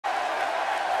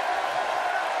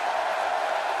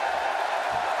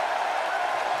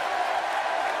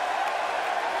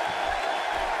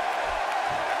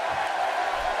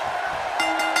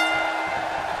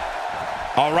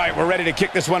All right, we're ready to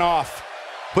kick this one off.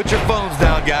 Put your phones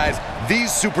down, guys.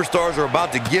 These superstars are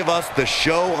about to give us the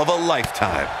show of a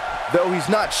lifetime. Though he's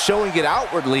not showing it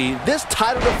outwardly, this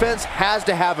title defense has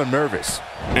to have him nervous.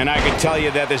 And I can tell you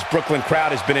that this Brooklyn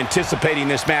crowd has been anticipating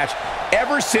this match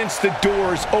ever since the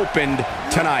doors opened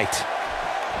tonight.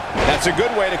 That's a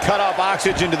good way to cut off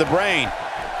oxygen to the brain.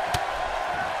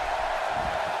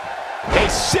 A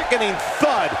sickening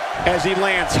thud as he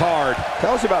lands hard.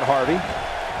 Tell us about Harvey.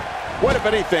 What, if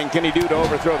anything, can he do to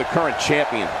overthrow the current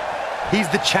champion? He's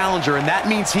the challenger, and that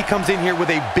means he comes in here with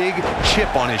a big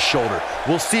chip on his shoulder.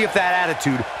 We'll see if that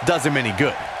attitude does him any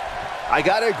good. I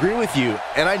gotta agree with you,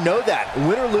 and I know that.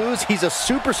 Win or lose, he's a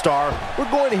superstar we're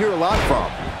going to hear a lot from.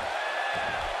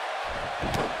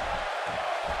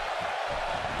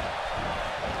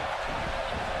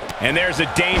 And there's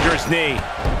a dangerous knee.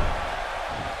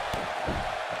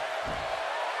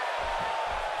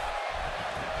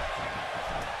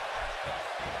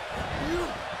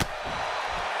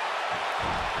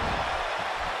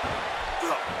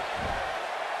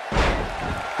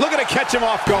 Looking to catch him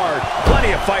off guard.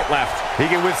 Plenty of fight left. He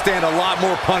can withstand a lot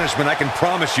more punishment, I can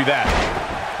promise you that.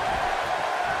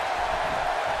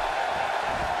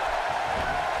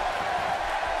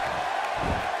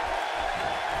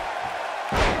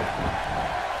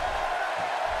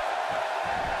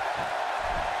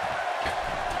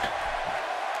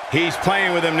 He's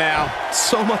playing with him now.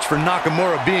 So much for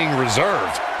Nakamura being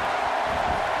reserved.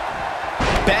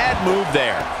 Bad move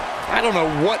there. I don't know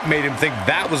what made him think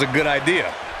that was a good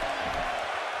idea.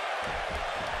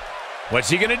 What's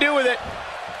he gonna do with it?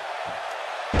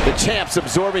 The champ's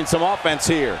absorbing some offense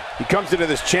here. He comes into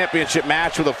this championship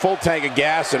match with a full tank of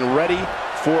gas and ready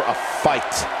for a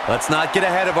fight. Let's not get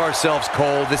ahead of ourselves,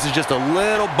 Cole. This is just a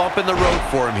little bump in the road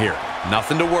for him here.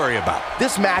 Nothing to worry about.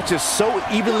 This match is so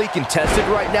evenly contested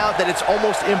right now that it's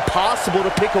almost impossible to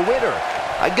pick a winner.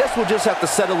 I guess we'll just have to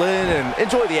settle in and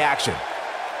enjoy the action.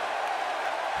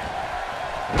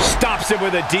 Stops him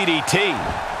with a DDT.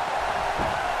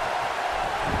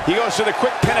 He goes for the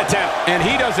quick pin attempt, And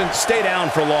he doesn't stay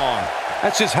down for long.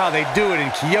 That's just how they do it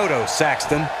in Kyoto,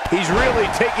 Saxton. He's really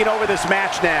taking over this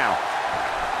match now.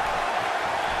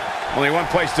 Only one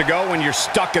place to go when you're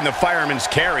stuck in the fireman's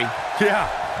carry. Yeah,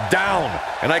 down.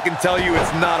 And I can tell you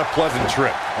it's not a pleasant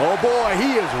trip. Oh boy,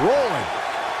 he is rolling.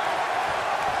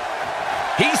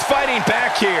 He's fighting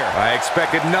back here. I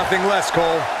expected nothing less,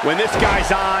 Cole. When this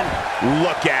guy's on,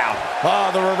 look out.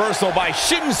 Oh, the reversal by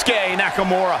Shinsuke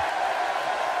Nakamura.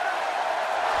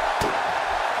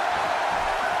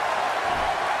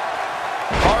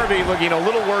 Harvey looking a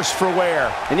little worse for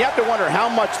wear. And you have to wonder how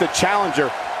much the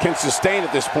challenger can sustain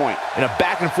at this point. In a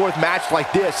back-and-forth match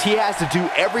like this, he has to do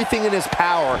everything in his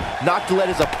power not to let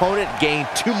his opponent gain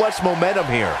too much momentum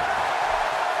here.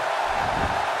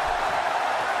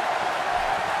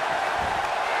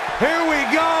 Here we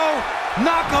go.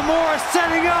 Nakamura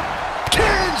setting up.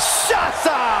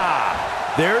 Kinshasa!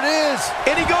 There it is.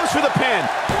 And he goes for the pin.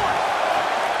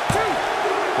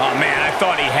 Oh, man, I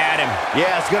thought he had him.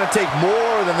 Yeah, it's going to take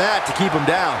more than that to keep him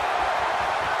down.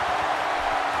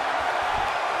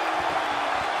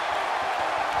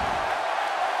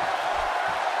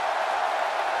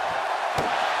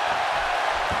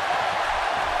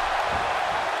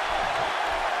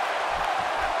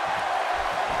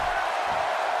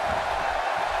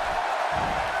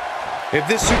 If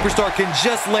this superstar can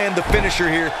just land the finisher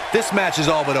here, this match is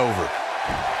all but over.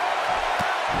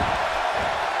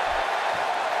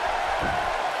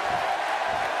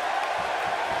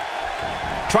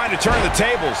 Trying to turn the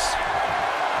tables.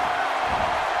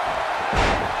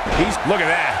 Look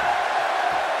at that.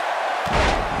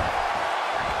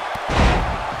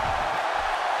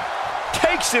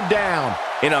 Takes him down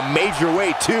in a major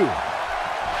way, too.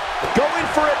 Going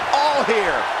for it all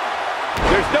here.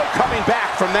 There's no coming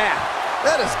back from that.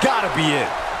 That has got to be it.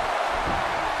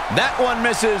 That one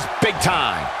misses big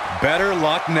time. Better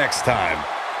luck next time.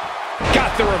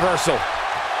 Got the reversal.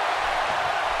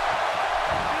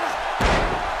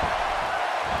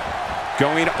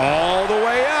 Going all the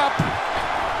way up.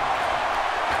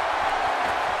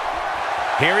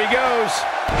 Here he goes.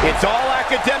 It's all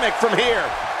academic from here.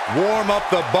 Warm up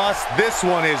the bus. This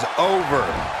one is over.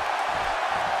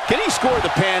 Can he score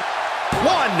the pin?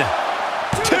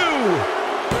 1, 2.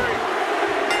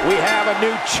 We have a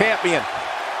new champion.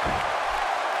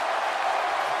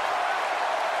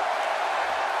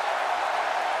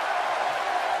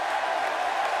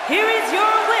 Here is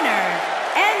your winner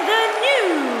and the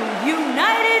new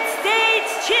United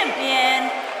States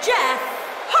Champion, Jeff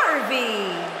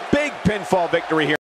Harvey. Big pinfall victory here.